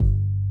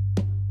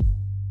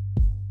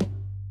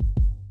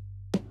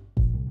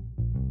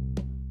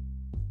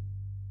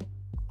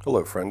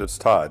Hello, friend. It's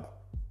Todd.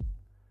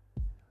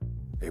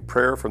 A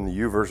prayer from the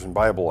YouVersion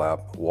Bible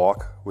app,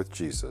 Walk with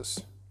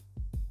Jesus.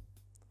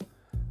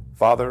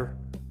 Father,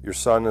 your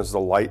Son is the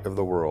light of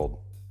the world.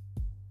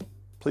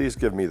 Please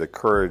give me the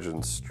courage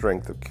and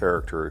strength of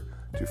character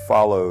to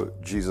follow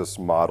Jesus'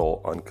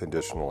 model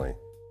unconditionally.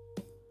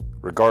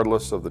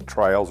 Regardless of the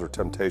trials or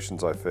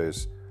temptations I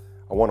face,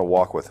 I want to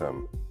walk with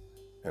him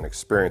and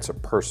experience a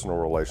personal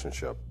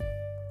relationship.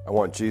 I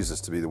want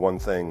Jesus to be the one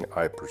thing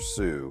I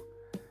pursue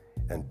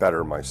and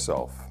better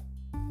myself.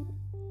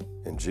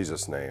 In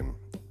Jesus' name,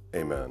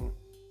 amen.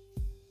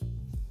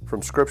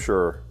 From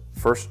Scripture,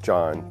 1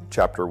 John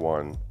chapter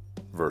 1,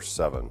 verse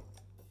 7.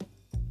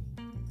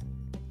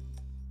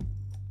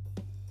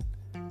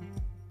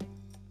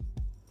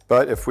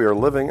 But if we are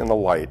living in the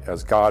light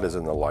as God is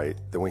in the light,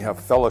 then we have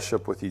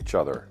fellowship with each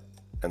other,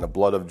 and the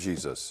blood of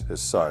Jesus, his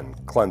Son,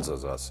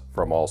 cleanses us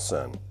from all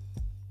sin.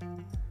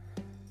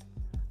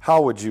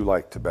 How would you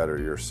like to better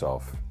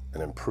yourself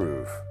and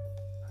improve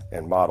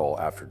and model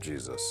after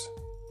Jesus?